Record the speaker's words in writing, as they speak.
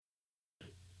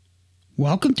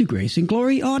Welcome to Grace and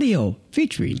Glory Audio,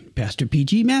 featuring Pastor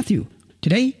P.G. Matthew.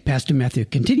 Today, Pastor Matthew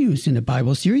continues in the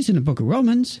Bible series in the book of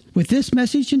Romans with this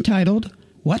message entitled,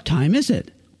 What Time Is It?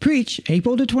 Preached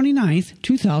April the 29th,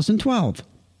 2012.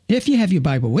 If you have your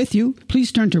Bible with you,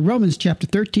 please turn to Romans chapter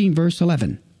 13, verse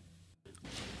 11.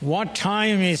 What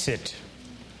time is it?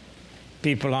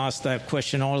 People ask that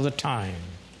question all the time.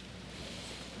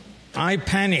 I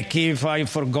panic if I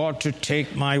forgot to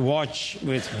take my watch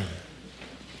with me.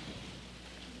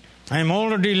 I'm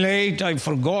already late, I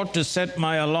forgot to set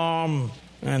my alarm,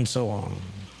 and so on.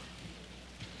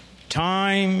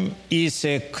 Time is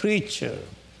a creature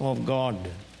of God.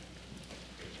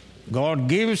 God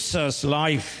gives us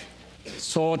life,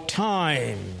 so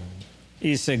time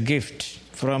is a gift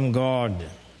from God,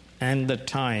 and the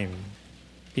time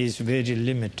is very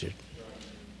limited.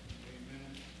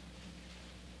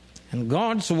 And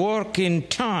God's work in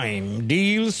time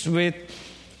deals with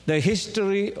the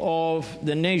history of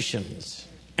the nations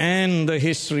and the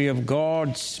history of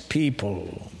God's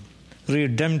people,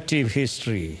 redemptive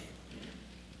history.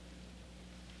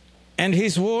 And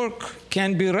his work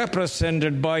can be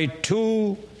represented by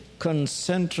two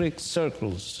concentric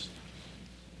circles.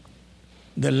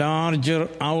 The larger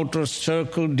outer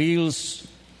circle deals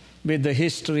with the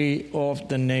history of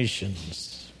the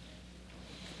nations,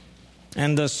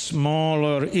 and the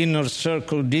smaller inner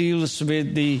circle deals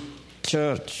with the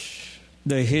church,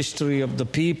 the history of the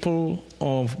people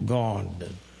of God.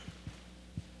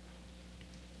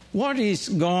 What is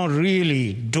God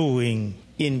really doing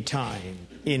in time,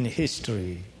 in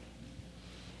history?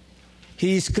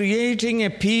 He is creating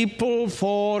a people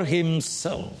for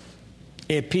himself,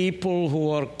 a people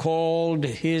who are called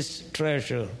his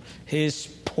treasure, his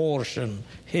portion,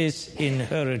 his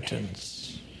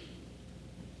inheritance.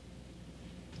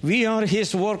 We are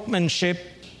his workmanship,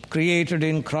 created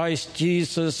in Christ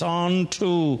Jesus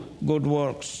unto good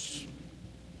works.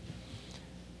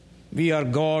 We are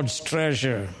God's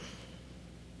treasure.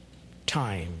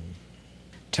 Time.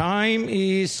 Time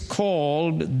is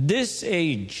called this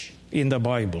age in the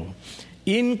Bible,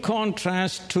 in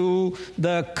contrast to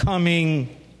the coming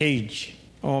age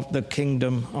of the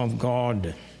kingdom of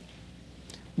God,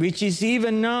 which is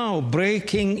even now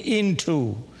breaking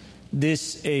into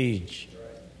this age.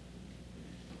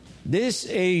 This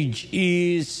age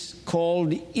is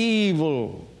called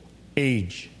evil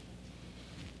age.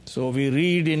 So we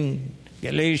read in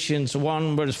Galatians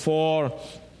 1 verse 4,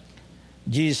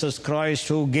 Jesus Christ,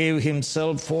 who gave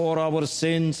himself for our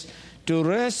sins to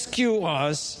rescue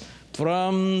us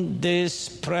from this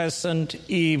present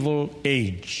evil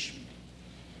age.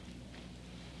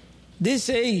 This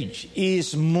age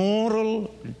is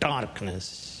moral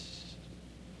darkness.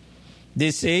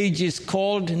 This age is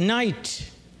called night.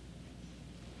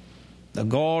 The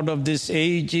god of this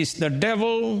age is the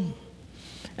devil,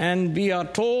 and we are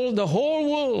told the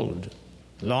whole world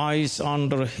lies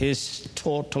under his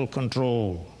total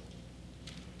control.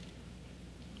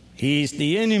 He is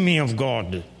the enemy of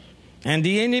God, and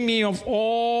the enemy of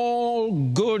all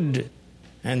good,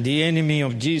 and the enemy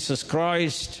of Jesus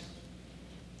Christ,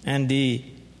 and the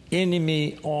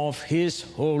enemy of his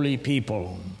holy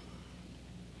people.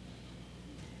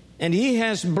 And he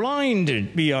has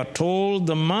blinded, we are told,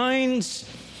 the minds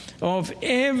of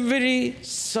every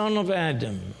son of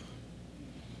Adam,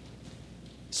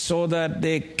 so that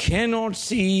they cannot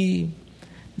see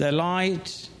the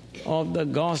light of the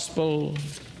gospel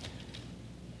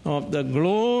of the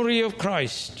glory of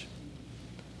Christ,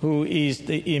 who is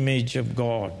the image of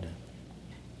God.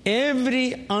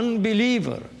 Every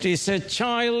unbeliever is a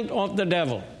child of the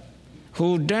devil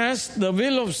who does the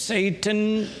will of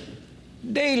Satan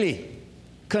daily,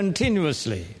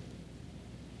 continuously.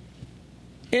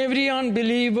 Every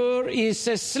unbeliever is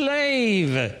a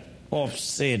slave of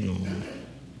sin.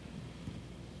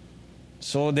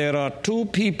 So there are two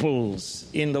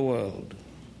peoples in the world.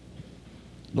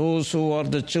 Those who are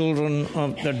the children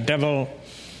of the devil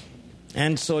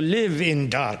and so live in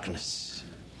darkness.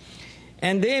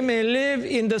 And they may live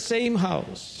in the same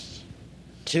house.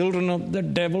 Children of the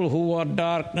devil who are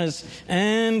darkness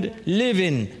and live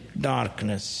in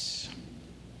darkness.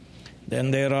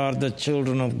 Then there are the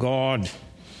children of God,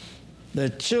 the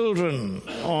children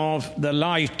of the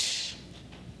light,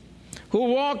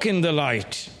 who walk in the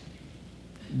light,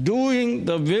 doing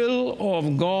the will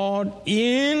of God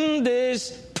in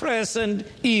this present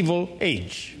evil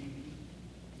age.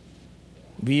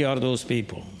 We are those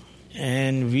people,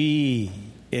 and we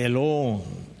alone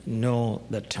know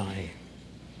the time.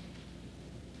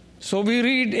 So we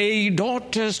read a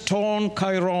daughter's torn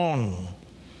chiron,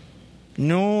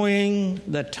 knowing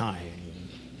the time.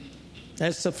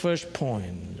 That's the first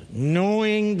point.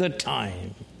 knowing the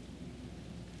time.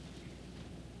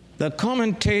 The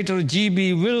commentator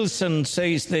G.B. Wilson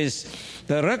says this: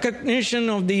 the recognition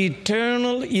of the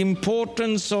eternal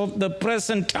importance of the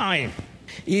present time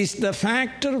is the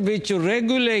factor which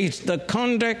regulates the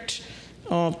conduct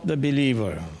of the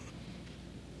believer.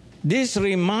 This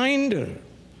reminder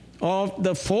of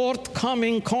the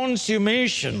forthcoming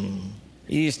consummation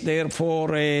is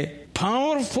therefore a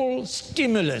powerful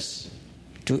stimulus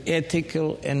to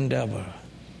ethical endeavor.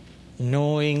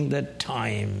 Knowing that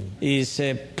time is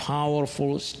a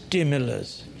powerful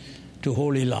stimulus to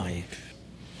holy life.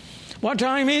 What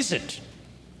time is it?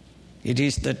 It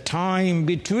is the time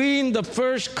between the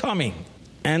first coming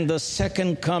and the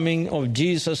second coming of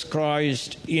Jesus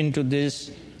Christ into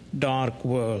this dark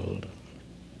world.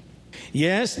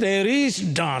 Yes, there is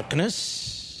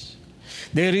darkness.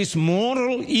 There is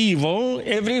moral evil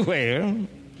everywhere.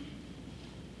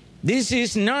 This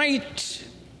is night,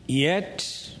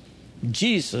 yet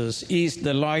Jesus is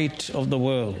the light of the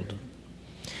world,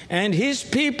 and his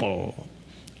people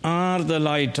are the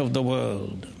light of the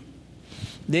world.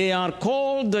 They are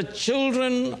called the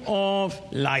children of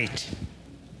light.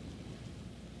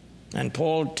 And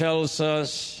Paul tells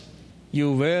us,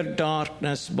 you were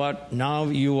darkness, but now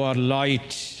you are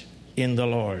light in the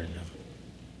Lord.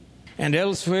 And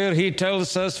elsewhere he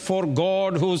tells us, for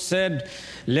God who said,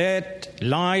 let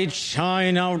light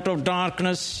shine out of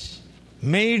darkness,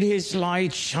 made his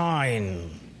light shine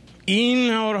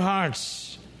in our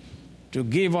hearts to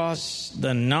give us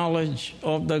the knowledge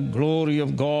of the glory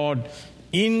of God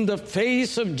in the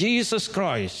face of Jesus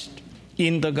Christ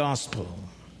in the gospel.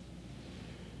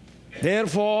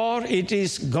 Therefore, it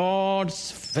is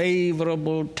God's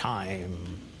favorable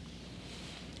time.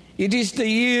 It is the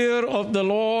year of the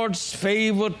Lord's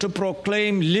favor to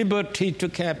proclaim liberty to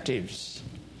captives,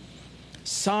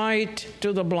 sight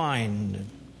to the blind,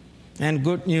 and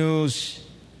good news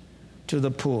to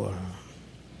the poor.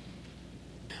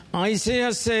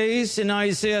 Isaiah says in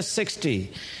Isaiah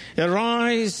 60,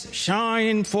 arise,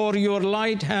 shine, for your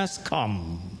light has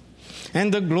come,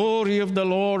 and the glory of the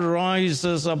Lord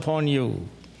rises upon you.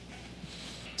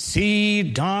 See,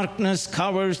 darkness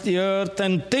covers the earth,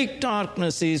 and thick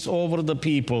darkness is over the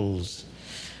peoples.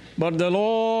 But the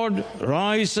Lord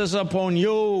rises upon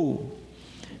you,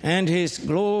 and his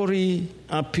glory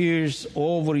appears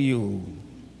over you.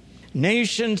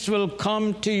 Nations will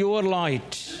come to your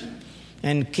light,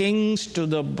 and kings to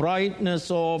the brightness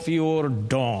of your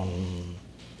dawn.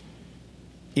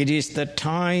 It is the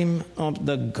time of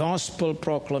the gospel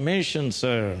proclamation,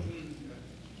 sir.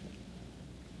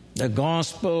 The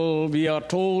gospel, we are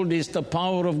told, is the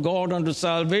power of God unto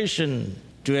salvation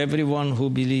to everyone who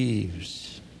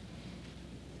believes.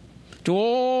 To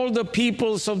all the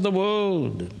peoples of the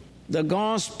world, the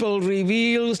gospel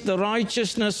reveals the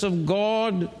righteousness of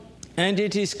God, and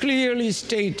it is clearly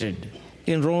stated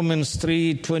in Romans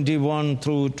 3:21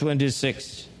 through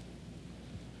 26.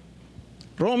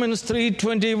 Romans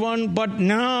 3:21, but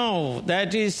now,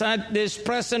 that is at this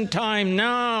present time,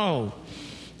 now,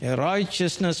 a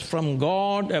righteousness from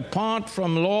God apart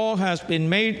from law has been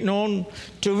made known,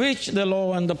 to which the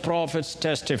law and the prophets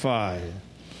testify.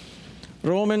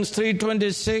 Romans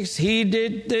 3:26, he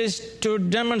did this to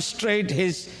demonstrate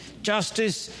his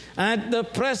justice at the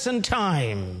present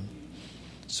time,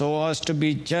 so as to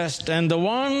be just, and the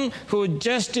one who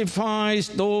justifies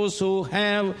those who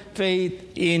have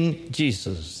faith in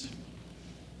Jesus.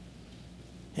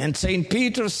 And St.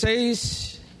 Peter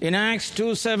says in Acts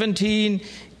 2:17,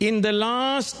 in the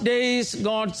last days,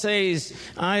 God says,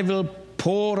 I will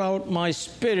pour out my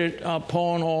Spirit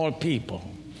upon all people.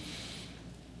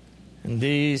 And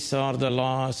these are the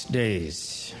last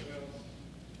days.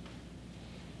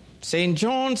 St.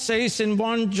 John says in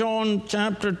 1 John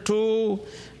chapter 2,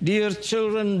 dear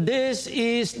children, this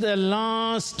is the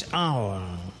last hour.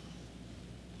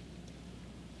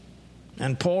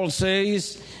 And Paul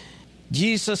says,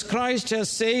 Jesus Christ has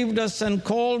saved us and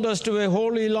called us to a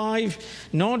holy life,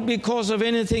 not because of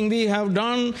anything we have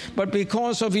done, but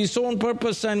because of his own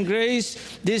purpose and grace.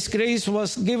 This grace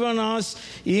was given us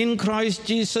in Christ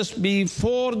Jesus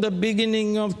before the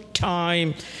beginning of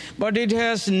time, but it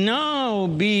has now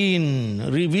been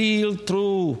revealed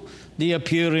through the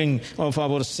appearing of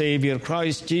our Savior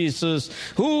Christ Jesus,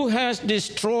 who has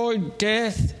destroyed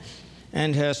death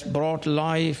and has brought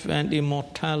life and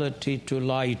immortality to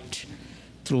light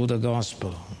through the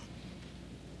gospel.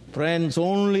 Friends,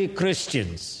 only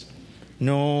Christians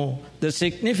know the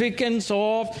significance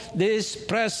of this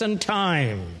present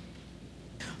time.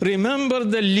 Remember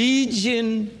the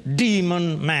legion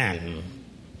demon man.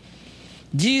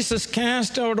 Jesus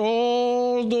cast out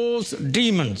all those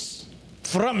demons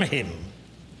from him.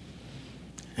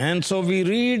 And so we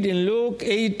read in Luke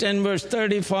 8 and verse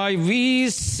 35, we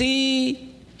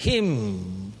see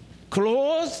him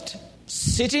clothed,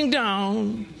 sitting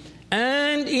down,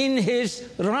 and in his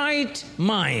right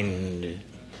mind,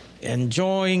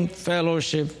 enjoying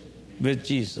fellowship with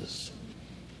Jesus.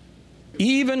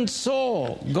 Even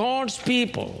so, God's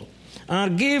people are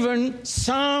given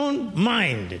sound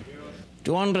mind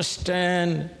to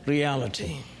understand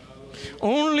reality.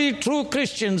 Only true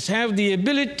Christians have the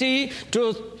ability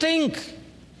to think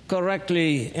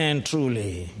correctly and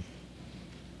truly.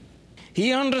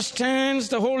 He understands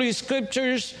the Holy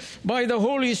Scriptures by the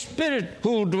Holy Spirit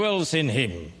who dwells in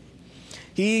him.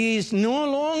 He is no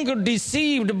longer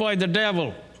deceived by the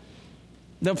devil,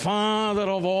 the father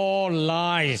of all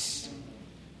lies.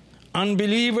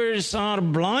 Unbelievers are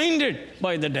blinded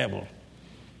by the devil.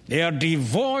 They are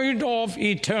devoid of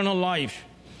eternal life.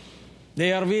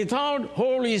 They are without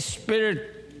Holy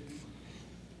Spirit.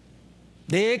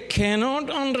 They cannot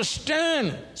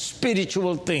understand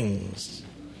spiritual things.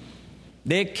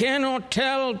 They cannot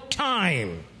tell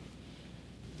time.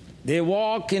 They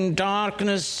walk in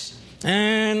darkness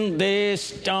and they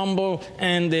stumble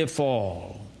and they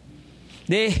fall.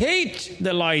 They hate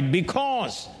the light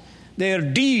because their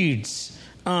deeds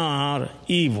are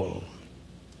evil.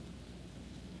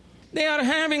 They are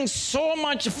having so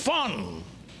much fun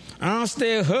as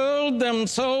they hurl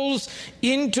themselves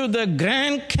into the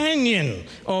Grand Canyon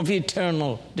of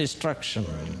eternal destruction.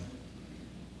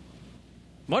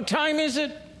 What time is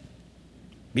it?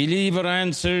 Believer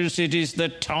answers, it is the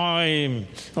time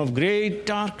of great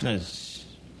darkness.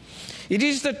 It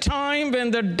is the time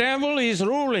when the devil is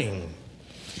ruling.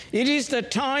 It is the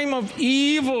time of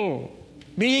evil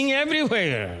being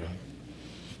everywhere.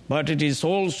 But it is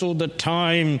also the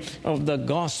time of the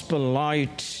gospel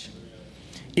light.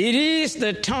 It is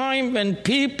the time when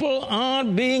people are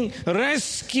being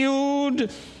rescued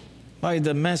by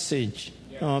the message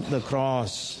of the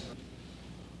cross.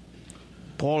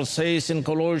 Paul says in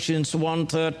Colossians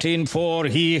 1:13, for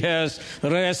he has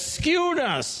rescued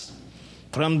us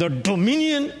from the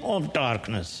dominion of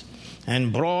darkness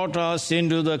and brought us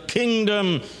into the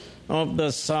kingdom of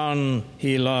the Son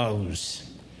he loves.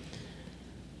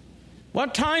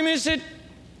 What time is it?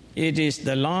 It is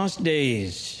the last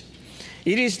days.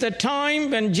 It is the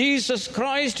time when Jesus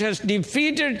Christ has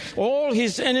defeated all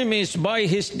his enemies by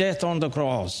his death on the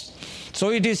cross. So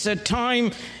it is a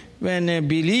time when a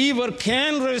believer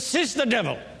can resist the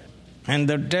devil, and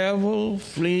the devil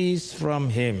flees from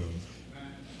him.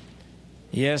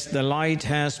 Yes, the light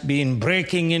has been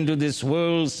breaking into this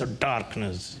world's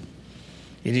darkness.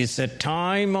 It is a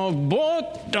time of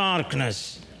both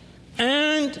darkness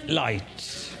and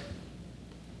light.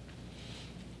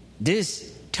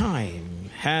 This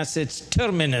time has its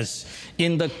terminus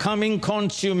in the coming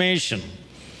consummation,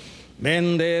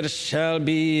 when there shall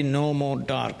be no more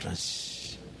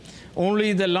darkness,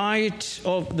 only the light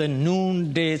of the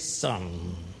noonday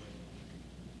sun.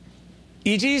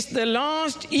 It is the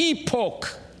last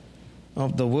epoch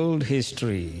of the world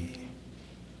history.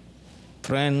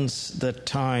 Friends, the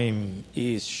time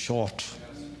is short.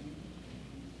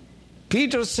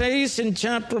 Peter says in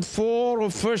chapter 4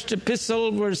 of 1st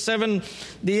Epistle, verse 7,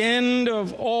 the end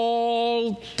of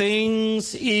all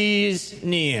things is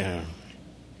near.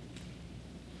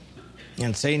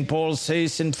 And St. Paul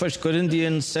says in 1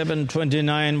 Corinthians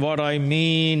 7:29, what I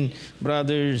mean,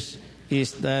 brothers,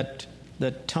 is that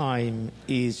the time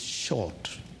is short.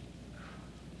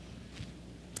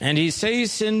 And he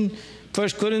says in 1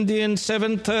 Corinthians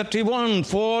 7:31,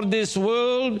 for this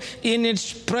world in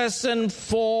its present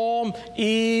form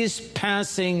is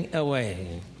passing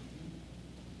away.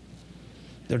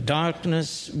 The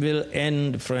darkness will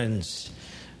end, friends,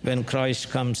 when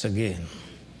Christ comes again.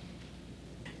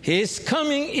 His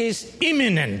coming is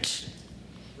imminent.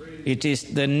 It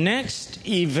is the next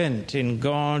event in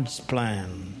God's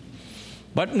plan.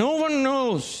 But no one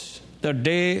knows the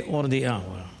day or the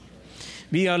hour.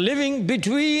 We are living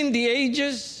between the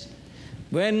ages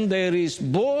when there is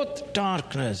both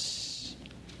darkness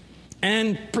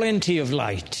and plenty of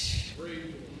light.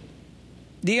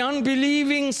 The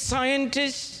unbelieving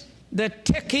scientist, the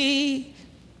techie,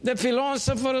 the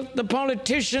philosopher, the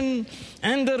politician,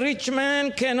 and the rich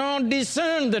man cannot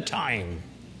discern the time.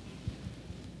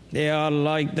 They are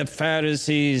like the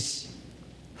Pharisees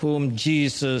whom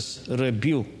Jesus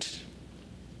rebuked.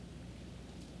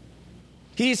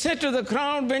 He said to the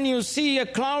crowd, when you see a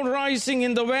cloud rising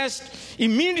in the west,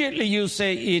 immediately you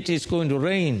say it is going to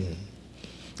rain.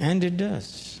 And it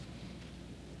does.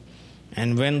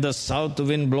 And when the south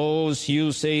wind blows,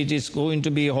 you say it is going to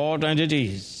be hot, and it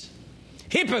is.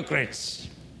 Hypocrites!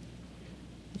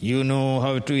 You know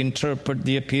how to interpret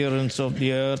the appearance of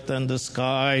the earth and the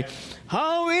sky.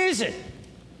 How is it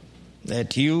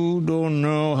that you don't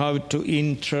know how to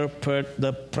interpret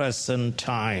the present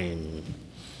time?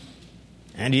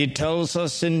 And he tells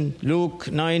us in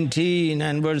Luke 19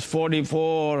 and verse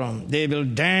 44, they will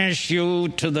dash you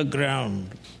to the ground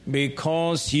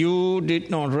because you did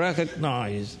not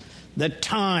recognize the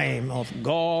time of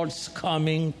God's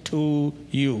coming to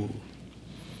you.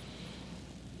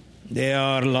 They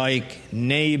are like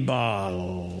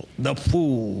Nabal, the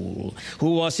fool,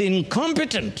 who was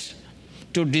incompetent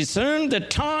to discern the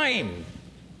time,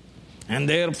 and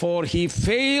therefore he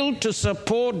failed to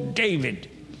support David,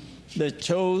 the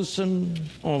chosen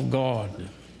of God.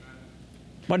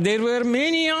 But there were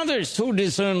many others who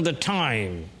discerned the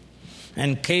time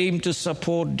and came to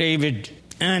support David,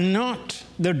 and not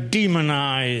the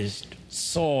demonized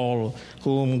Saul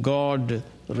whom God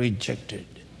rejected.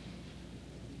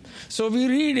 So we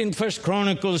read in 1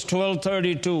 Chronicles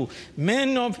 12:32,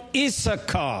 men of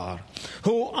Issachar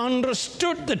who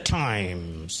understood the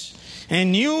times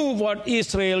and knew what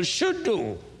Israel should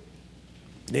do,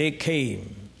 they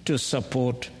came to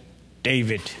support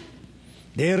David.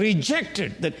 They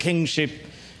rejected the kingship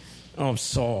of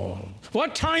Saul.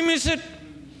 What time is it?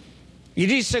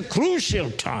 It is a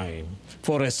crucial time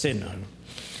for a sinner.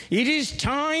 It is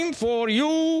time for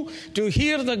you to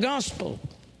hear the gospel.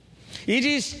 It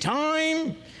is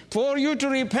time for you to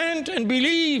repent and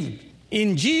believe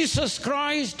in Jesus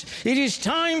Christ. It is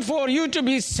time for you to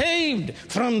be saved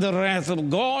from the wrath of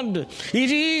God.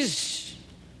 It is,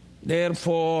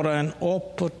 therefore, an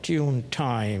opportune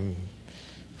time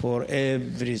for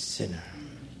every sinner.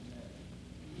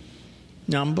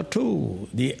 Number 2,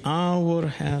 the hour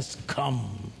has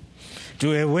come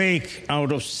to awake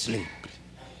out of sleep.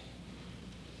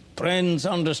 Friends,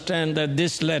 understand that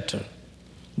this letter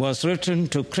was written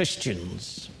to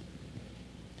Christians.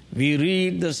 We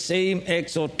read the same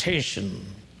exhortation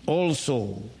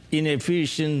also in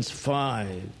Ephesians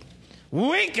 5.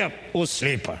 Wake up, O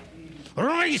sleeper,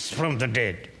 rise from the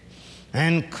dead,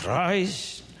 and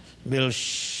Christ will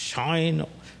shine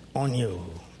on you.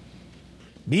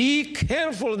 Be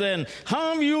careful then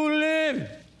how you live,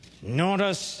 not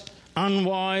as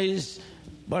unwise,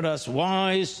 but as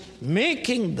wise,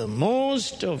 making the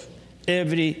most of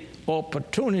every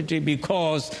opportunity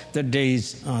because the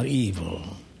days are evil.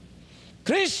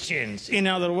 Christians, in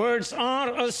other words,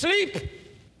 are asleep.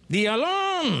 The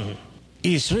alarm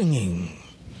is ringing,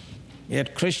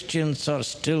 yet Christians are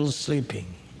still sleeping.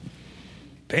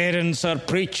 Parents are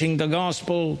preaching the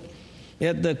gospel,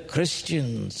 yet the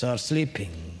Christians are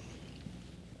sleeping.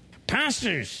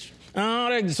 Pastors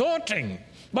are exhorting,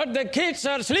 but the kids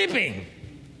are sleeping.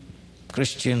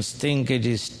 Christians think it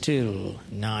is still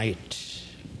night.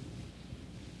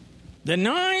 The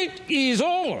night is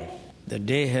over. The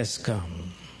day has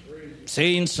come.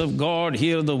 Saints of God,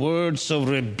 hear the words of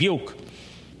rebuke,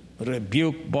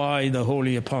 rebuked by the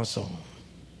Holy Apostle.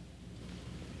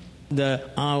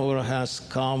 The hour has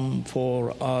come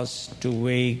for us to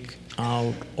wake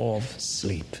out of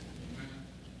sleep.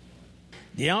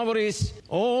 The hour is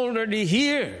already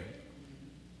here.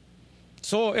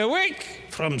 So awake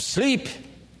from sleep.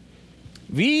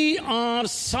 We are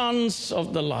sons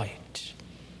of the light.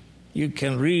 You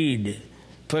can read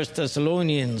 1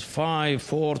 Thessalonians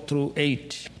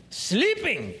 5:4-8.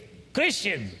 Sleeping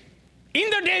Christians in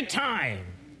the daytime.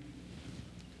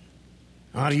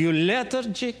 Are you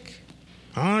lethargic?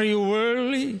 Are you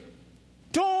worldly?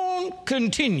 Don't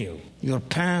continue your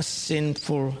past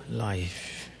sinful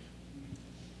life.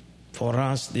 For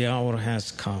us the hour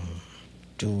has come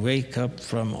to wake up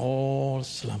from all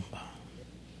slumber.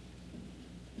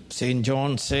 St.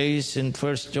 John says in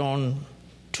 1 John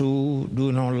 2,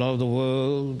 do not love the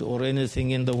world or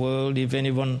anything in the world. If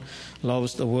anyone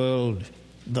loves the world,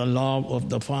 the love of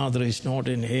the Father is not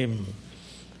in him.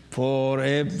 For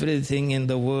everything in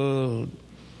the world,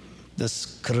 the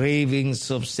cravings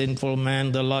of sinful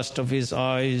man, the lust of his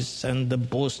eyes, and the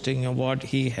boasting of what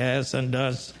he has and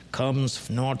does, comes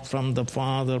not from the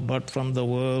Father, but from the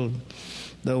world.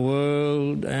 The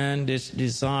world and its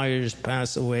desires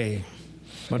pass away,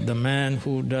 but the man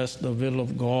who does the will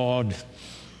of God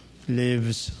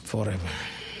lives forever.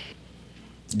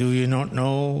 Do you not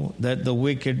know that the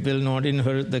wicked will not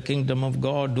inherit the kingdom of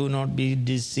God? Do not be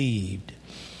deceived.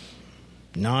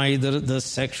 Neither the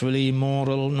sexually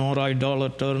immoral, nor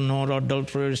idolater, nor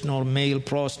adulterers, nor male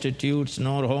prostitutes,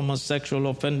 nor homosexual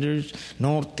offenders,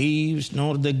 nor thieves,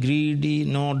 nor the greedy,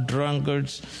 nor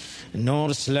drunkards,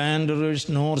 nor slanderers,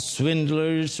 nor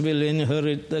swindlers will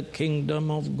inherit the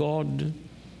kingdom of God.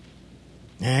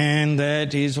 And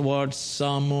that is what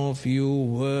some of you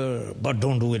were. But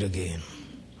don't do it again.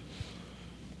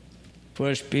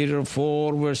 1 Peter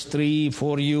 4 verse 3,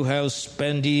 for you have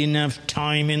spent enough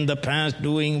time in the past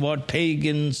doing what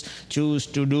pagans choose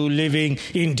to do, living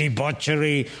in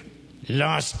debauchery,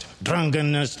 lust,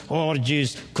 drunkenness,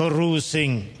 orgies,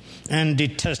 carousing, and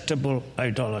detestable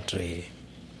idolatry.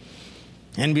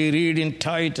 And we read in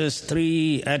Titus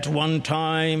 3, at one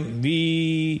time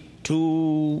we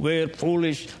too were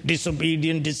foolish,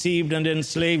 disobedient, deceived, and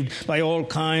enslaved by all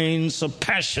kinds of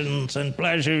passions and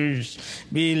pleasures.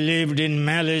 We lived in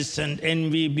malice and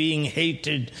envy, being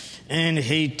hated and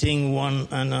hating one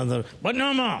another. But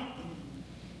no more.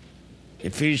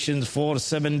 Ephesians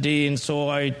 4:17, so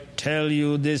I tell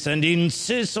you this and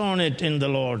insist on it in the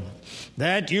Lord,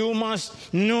 that you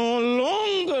must no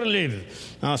longer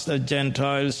live as the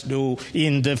Gentiles do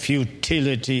in the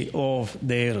futility of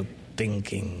their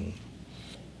thinking.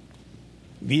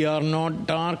 We are not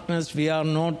darkness, we are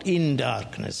not in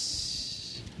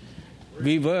darkness.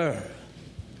 We were.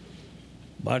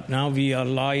 But now we are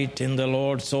light in the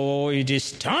Lord, so it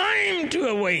is time to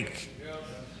awake.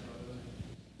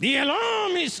 The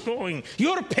alarm is going.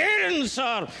 Your parents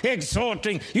are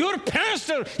exhorting. Your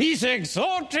pastor is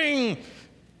exhorting.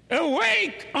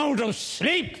 Awake out of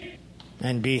sleep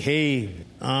and behave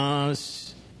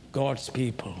as God's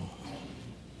people.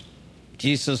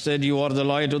 Jesus said, you are the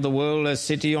light of the world. A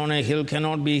city on a hill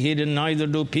cannot be hidden. Neither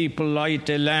do people light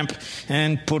a lamp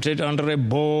and put it under a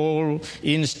bowl.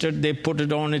 Instead, they put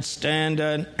it on its stand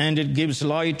and it gives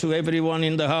light to everyone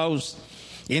in the house.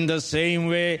 In the same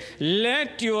way,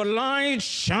 let your light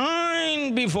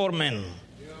shine before men,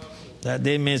 that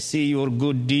they may see your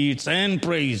good deeds and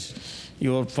praise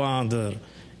your Father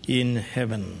in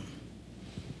heaven.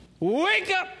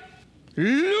 Wake up,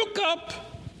 look up,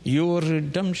 your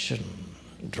redemption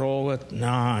draweth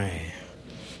nigh.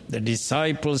 The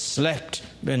disciples slept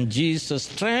when Jesus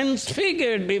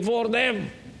transfigured before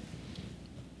them.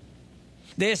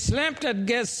 They slept at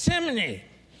Gethsemane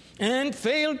and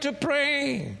failed to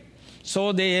pray.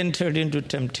 So they entered into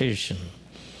temptation.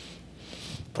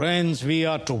 Friends, we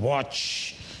are to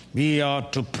watch. We are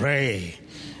to pray.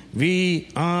 We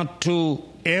are to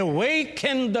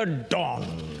awaken the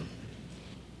dawn.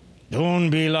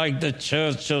 Don't be like the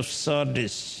church of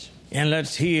Sardis. And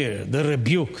let's hear the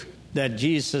rebuke that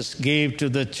Jesus gave to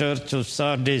the church of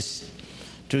Sardis.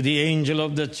 To the angel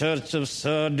of the church of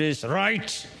Sardis,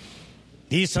 write,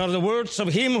 these are the words of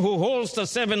him who holds the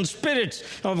 7 spirits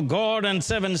of God and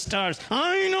 7 stars.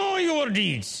 I know your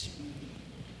deeds.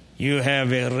 You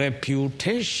have a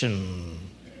reputation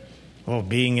of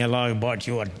being alive, but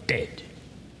you are dead.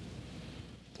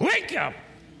 Wake up,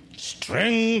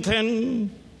 strengthen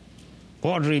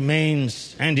what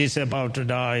remains and is about to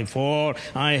die, for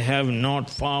I have not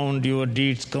found your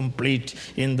deeds complete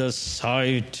in the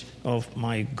sight of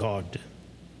my God.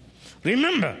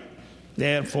 Remember,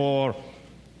 therefore,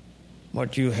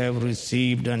 what you have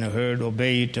received and heard,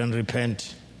 obey it and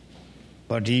repent.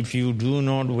 But if you do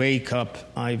not wake up,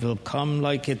 I will come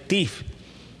like a thief,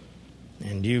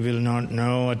 and you will not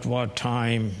know at what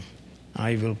time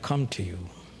I will come to you.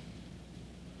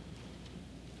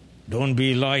 Don't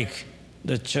be like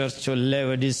the church of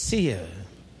Laodicea.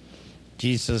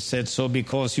 Jesus said, so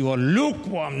because you are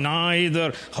lukewarm,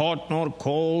 neither hot nor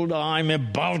cold, I am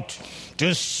about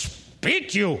to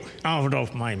spit you out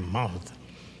of my mouth.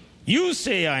 You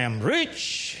say, I am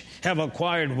rich, have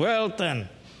acquired wealth, and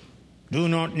do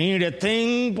not need a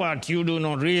thing, but you do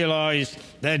not realize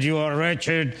that you are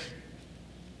wretched,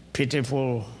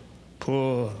 pitiful,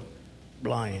 poor,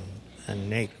 blind, and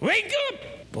naked. Wake up!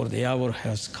 For the hour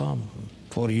has come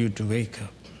for you to wake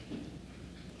up.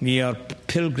 We are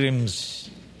pilgrims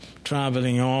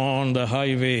traveling on the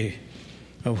highway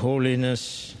of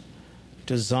holiness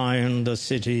to Zion, the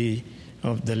city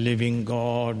of the living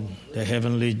God, the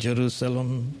heavenly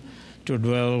Jerusalem, to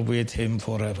dwell with him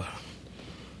forever.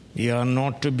 We are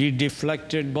not to be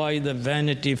deflected by the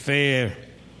vanity fair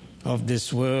of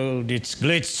this world, its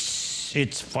glitz,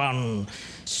 its fun,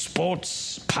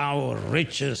 sports, power,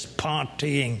 riches,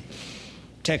 partying,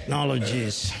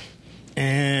 technologies,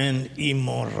 and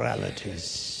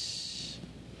immoralities.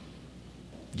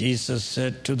 Jesus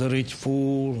said to the rich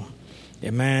fool,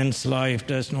 a man's life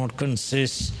does not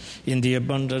consist in the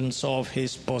abundance of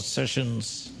his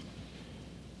possessions.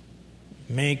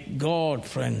 Make God,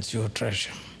 friends, your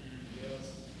treasure.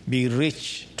 Be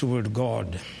rich toward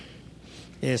God.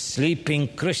 A sleeping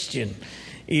Christian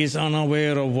is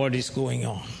unaware of what is going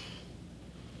on.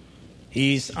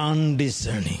 He is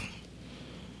undiscerning.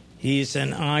 He is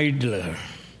an idler.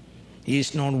 He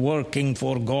is not working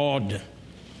for God.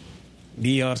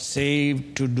 We are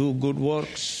saved to do good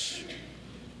works.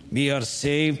 We are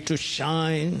saved to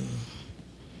shine.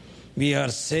 We are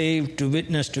saved to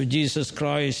witness to Jesus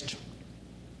Christ.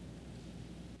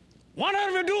 What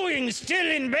are we doing still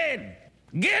in bed?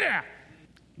 Get up.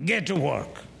 Get to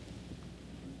work.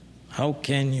 How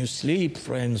can you sleep,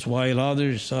 friends, while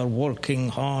others are working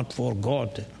hard for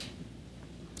God?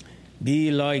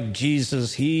 Be like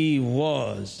Jesus. He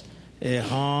was a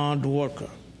hard worker.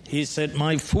 He said,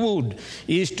 my food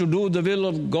is to do the will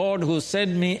of God who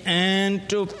sent me and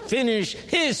to finish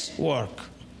His work.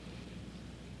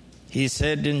 He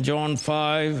said in John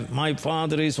 5, my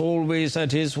Father is always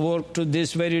at His work to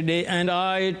this very day, and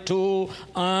I too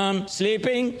am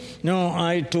sleeping. No,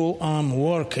 I too am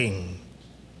working.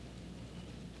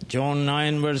 John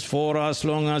 9 verse 4, as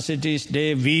long as it is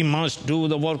day, we must do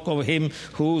the work of Him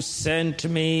who sent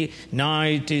me.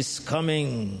 Night is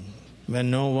coming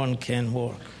when no one can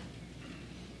work.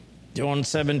 John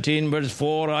 17 verse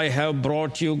 4, I have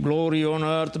brought you glory on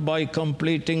earth by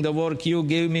completing the work you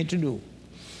gave me to do.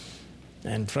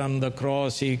 And from the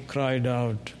cross He cried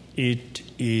out, it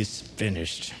is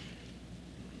finished.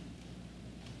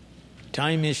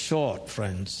 Time is short,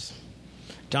 friends.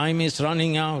 Time is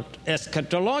running out.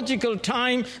 Eschatological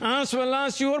time as well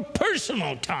as your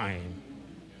personal time.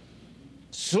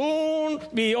 Soon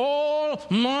we all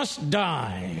must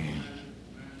die.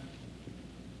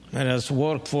 Let us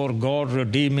work for God,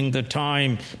 redeeming the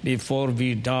time before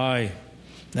we die,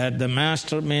 that the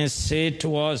Master may say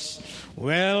to us,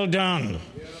 well done,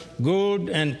 good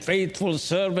and faithful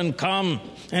servant, come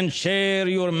and share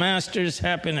your Master's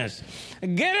happiness.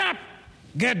 Get up,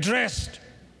 get dressed,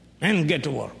 and get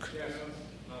to work.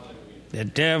 The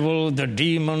devil, the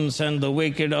demons, and the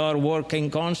wicked are working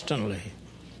constantly.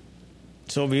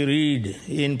 So we read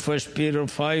in 1 Peter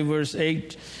 5 verse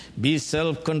 8, be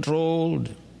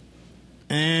self-controlled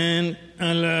and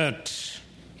alert.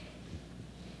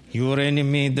 Your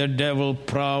enemy, the devil,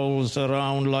 prowls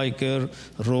around like a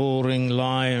roaring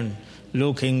lion,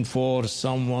 looking for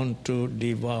someone to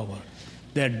devour.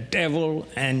 The devil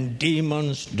and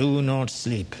demons do not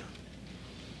sleep.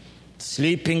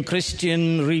 Sleeping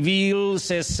Christian reveals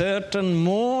a certain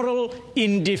moral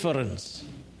indifference,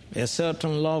 a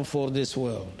certain love for this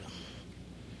world.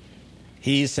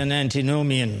 He is an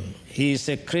antinomian. He is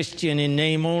a Christian in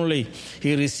name only.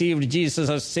 He received Jesus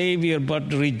as Savior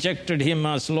but rejected Him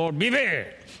as Lord.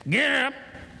 Beware! Get up!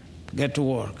 Get to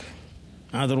work.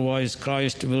 Otherwise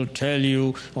Christ will tell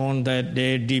you on that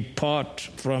day, depart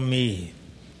from me,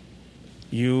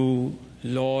 you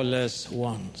lawless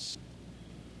ones.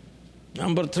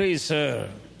 Number 3, sir.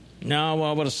 Now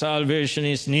our salvation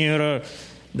is nearer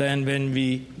than when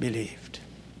we believed.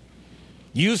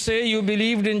 You say you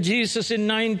believed in Jesus in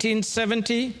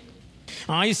 1970?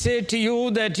 I say to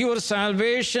you that your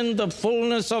salvation, the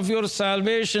fullness of your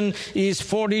salvation, is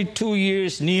 42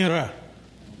 years nearer.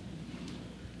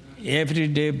 Every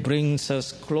day brings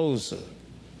us closer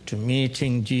to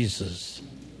meeting Jesus.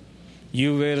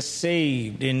 You were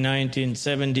saved in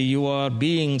 1970. You are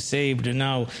being saved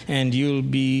now, and you'll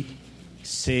be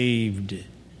saved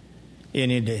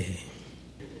any day.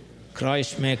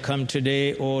 Christ may come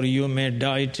today, or you may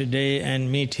die today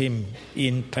and meet Him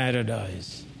in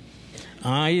paradise.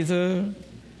 Either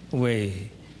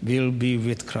way, we'll be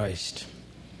with Christ.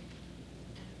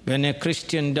 When a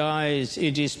Christian dies,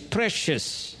 it is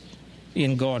precious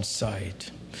in God's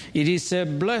sight. It is a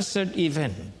blessed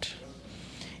event.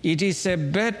 It is a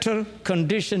better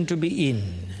condition to be in.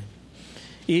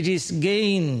 It is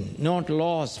gain, not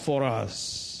loss for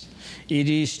us. It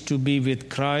is to be with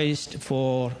Christ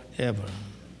forever.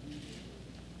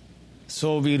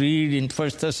 So we read in 1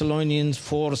 Thessalonians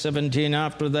 4:17,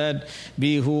 after that,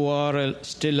 we who are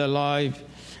still alive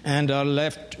and are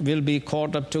left will be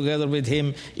caught up together with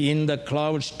Him in the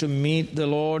clouds to meet the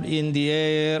Lord in the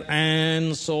air,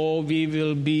 and so we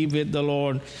will be with the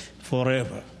Lord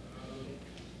forever.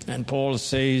 And Paul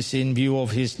says, in view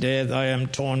of his death, I am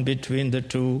torn between the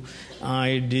two.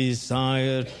 I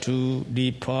desire to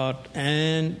depart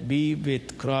and be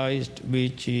with Christ,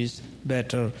 which is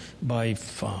better by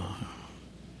far.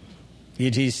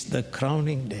 It is the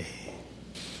crowning day.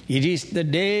 It is the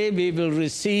day we will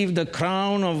receive the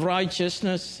crown of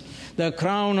righteousness, the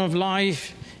crown of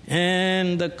life,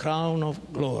 and the crown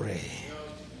of glory.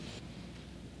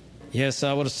 Yes,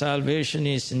 our salvation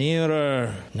is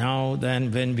nearer now than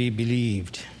when we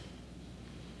believed.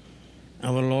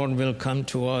 Our Lord will come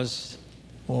to us,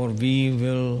 or we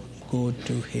will go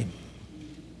to Him.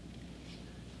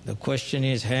 The question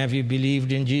is, have you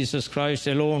believed in Jesus Christ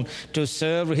alone, to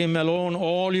serve Him alone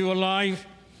all your life?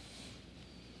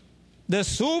 The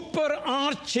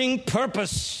superarching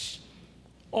purpose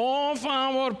of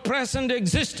our present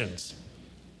existence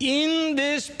in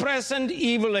this present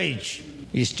evil age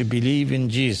is to believe in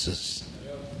Jesus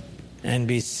and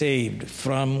be saved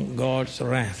from God's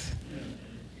wrath.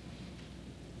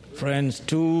 Friends,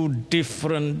 two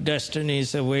different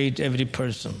destinies await every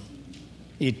person: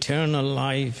 eternal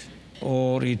life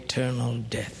or eternal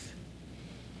death.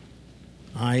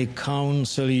 I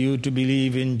counsel you to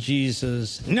believe in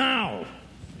Jesus now.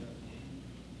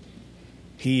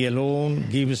 He alone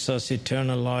gives us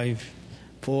eternal life,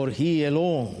 for He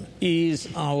alone is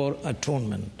our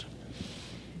atonement.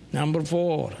 Number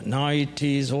 4, night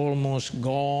is almost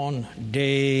gone,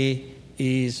 day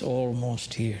is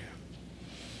almost here.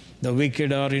 The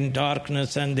wicked are in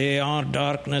darkness, and they are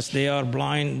darkness, they are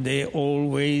blind, they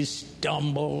always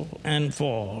stumble and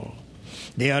fall.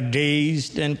 They are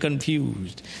dazed and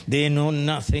confused. They know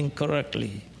nothing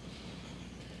correctly.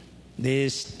 They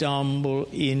stumble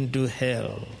into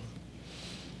hell.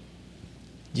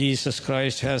 Jesus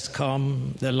Christ has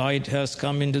come. The light has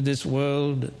come into this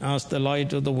world as the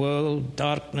light of the world.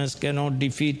 Darkness cannot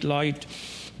defeat light.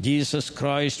 Jesus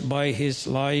Christ, by His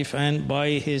life and by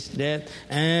His death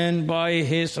and by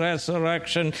His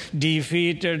resurrection,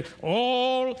 defeated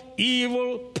all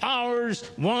evil powers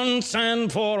once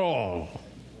and for all.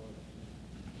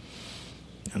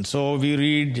 And so we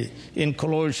read in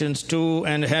Colossians 2,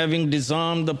 and having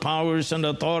disarmed the powers and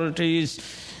authorities,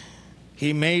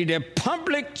 He made a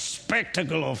public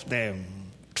spectacle of them,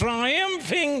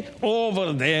 triumphing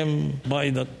over them by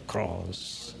the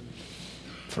cross.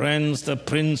 Friends, the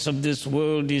prince of this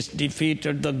world is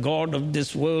defeated, the god of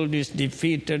this world is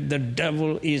defeated, the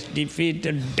devil is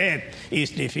defeated, death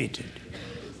is defeated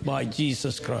by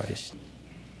Jesus Christ.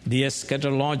 The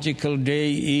eschatological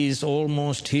day is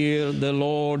almost here. The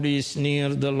Lord is near.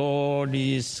 The Lord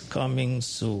is coming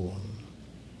soon.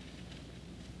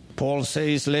 Paul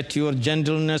says, let your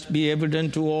gentleness be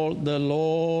evident to all. The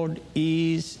Lord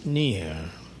is near.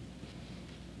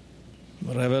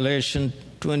 Revelation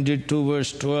 22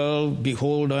 verse 12,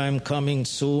 behold, I am coming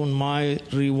soon. My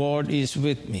reward is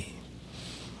with me.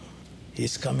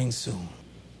 He's coming soon.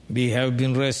 We have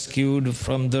been rescued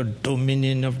from the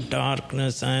dominion of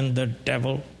darkness and the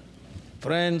devil.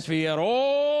 Friends, we are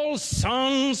all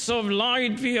sons of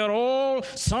light. We are all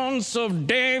sons of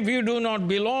day. We do not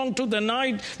belong to the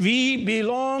night. We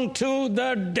belong to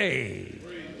the day.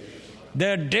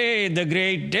 The day, the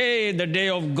great day, the day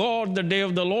of God, the day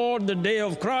of the Lord, the day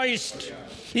of Christ.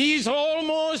 He is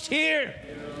almost here.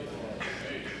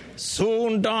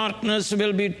 Soon darkness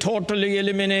will be totally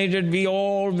eliminated. We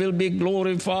all will be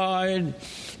glorified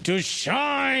to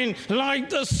shine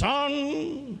like the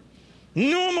sun.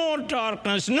 No more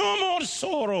darkness, no more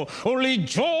sorrow, only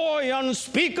joy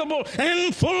unspeakable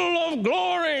and full of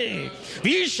glory.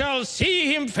 We shall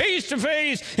see Him face to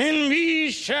face, and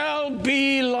we shall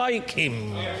be like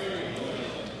Him.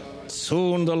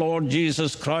 Soon the Lord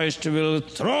Jesus Christ will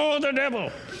throw the devil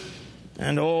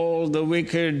and all the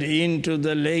wicked into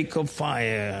the lake of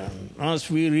fire, as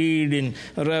we read in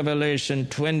Revelation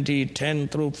 20, 10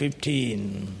 through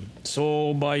 15.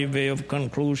 So, by way of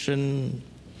conclusion,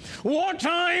 what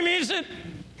time is it?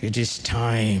 It is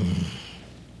time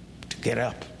to get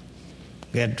up,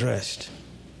 get dressed,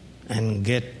 and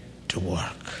get to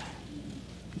work.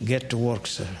 Get to work,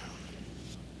 sir.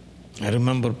 I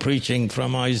remember preaching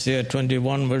from Isaiah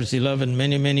 21, verse 11,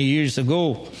 many, many years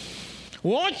ago.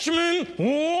 Watchman,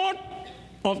 what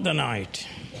of the night?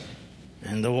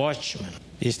 And the watchman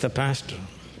is the pastor.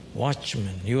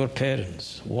 Watchman, your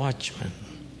parents, watchman,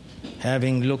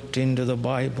 having looked into the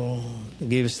Bible,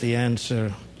 gives the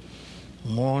answer,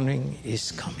 morning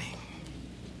is coming,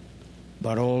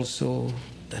 but also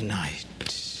the night.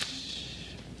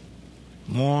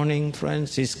 Morning,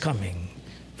 friends, is coming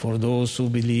for those who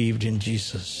believed in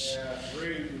Jesus.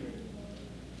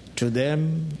 To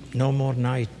them, no more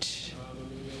night.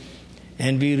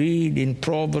 And we read in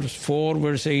Proverbs 4,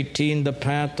 verse 18, the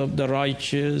path of the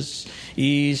righteous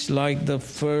is like the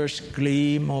first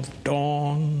gleam of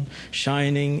dawn,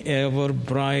 shining ever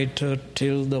brighter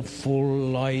till the full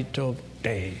light of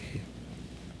day.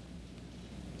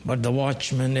 But the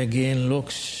watchman again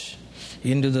looks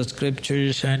into the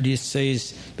scriptures and he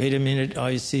says, wait a minute,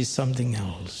 I see something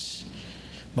else.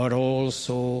 But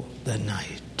also the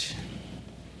night.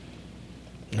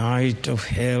 Night of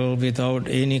hell without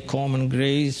any common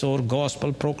grace or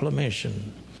gospel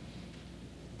proclamation.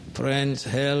 Friends,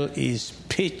 hell is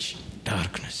pitch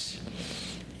darkness.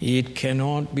 It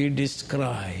cannot be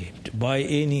described by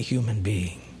any human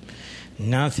being.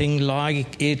 Nothing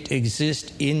like it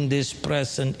exists in this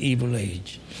present evil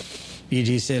age. It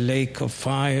is a lake of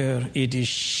fire. It is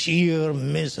sheer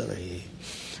misery.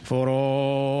 for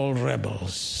all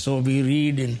rebels. So we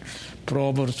read in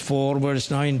Proverbs 4 verse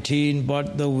 19,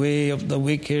 but the way of the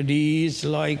wicked is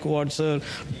like what, sir?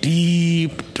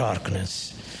 Deep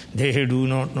darkness. They do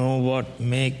not know what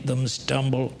make them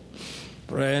stumble.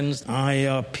 Friends, I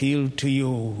appeal to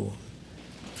you.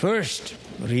 First,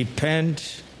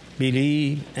 repent,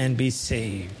 believe, and be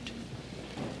saved.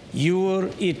 Your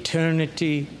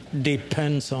eternity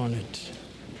depends on it.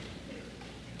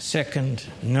 Second,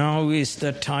 now is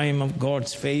the time of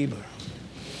God's favor.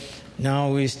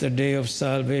 Now is the day of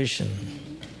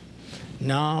salvation.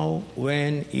 Now,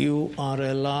 when you are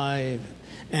alive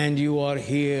and you are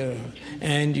here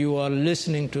and you are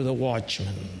listening to the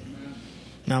watchman.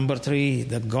 Number 3,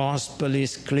 the gospel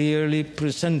is clearly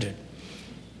presented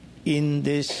in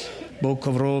this book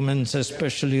of Romans,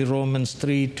 especially Romans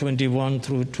 3:21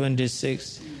 through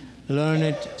 26. Learn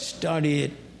it, study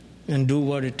it, and do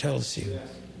what it tells you.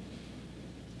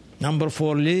 Number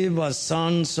 4, live as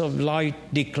sons of light,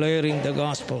 declaring the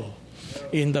gospel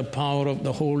in the power of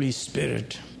the Holy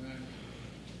Spirit,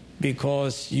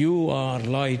 because you are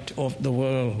light of the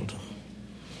world.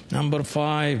 Number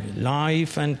 5,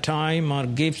 life and time are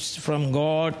gifts from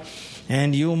God,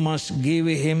 and you must give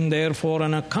Him therefore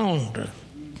an account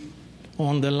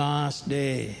on the last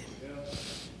day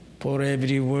for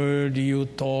every word you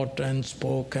thought and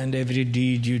spoke and every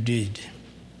deed you did.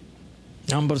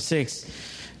 Number 6,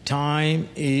 time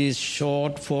is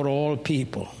short for all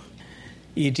people.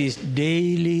 It is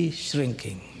daily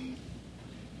shrinking.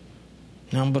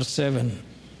 Number 7,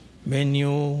 when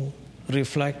you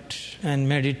reflect and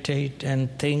meditate and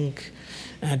think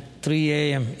at 3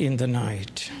 a.m. in the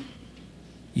night,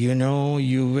 you know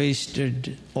you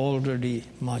wasted already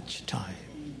much time.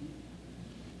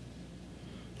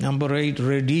 Number 8,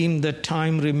 redeem the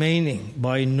time remaining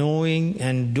by knowing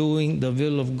and doing the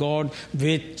will of God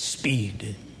with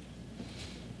speed.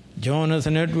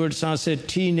 Jonathan Edwards, as a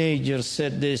teenager,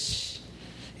 said this.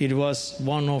 It was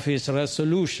one of his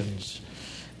resolutions,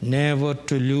 never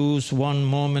to lose one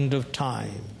moment of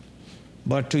time,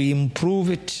 but to improve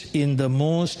it in the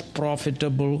most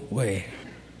profitable way.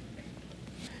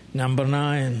 Number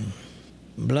 9,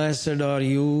 blessed are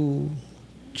you,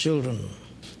 children,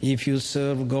 if you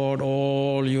serve God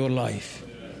all your life,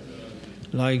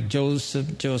 like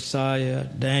Joseph, Josiah,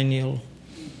 Daniel,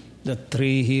 the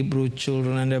 3 Hebrew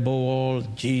children, and above all,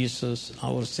 Jesus,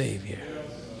 our Savior.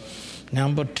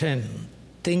 Number 10,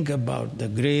 think about the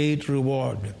great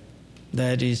reward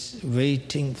that is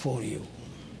waiting for you.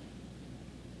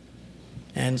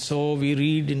 And so we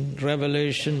read in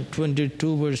Revelation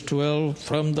 22 verse 12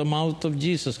 from the mouth of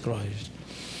Jesus Christ,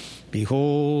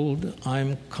 behold, I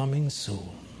am coming soon.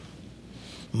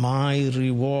 My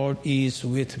reward is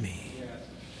with me,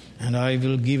 and I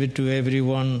will give it to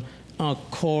everyone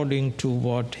according to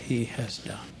what he has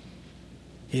done.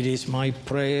 It is my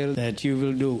prayer that you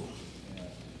will do.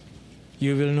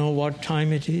 You will know what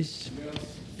time it is,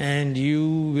 and you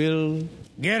will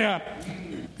get up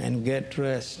and get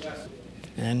rest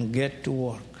and get to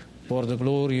work for the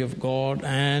glory of God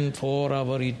and for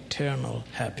our eternal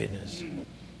happiness.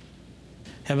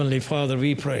 Heavenly Father,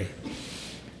 we pray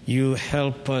you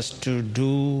help us to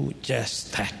do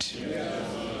just that.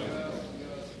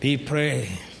 We pray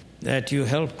that you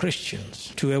help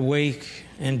Christians to awake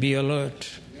and be alert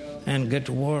and get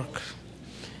to work.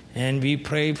 And we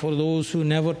pray for those who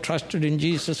never trusted in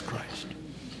Jesus Christ.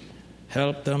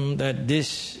 Help them that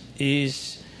this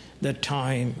is the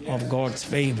time of God's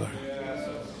favor.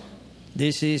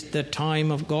 This is the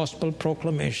time of gospel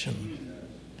proclamation.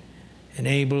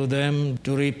 Enable them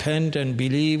to repent and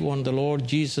believe on the Lord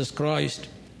Jesus Christ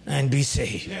and be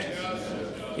saved.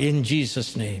 In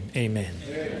Jesus' name, amen.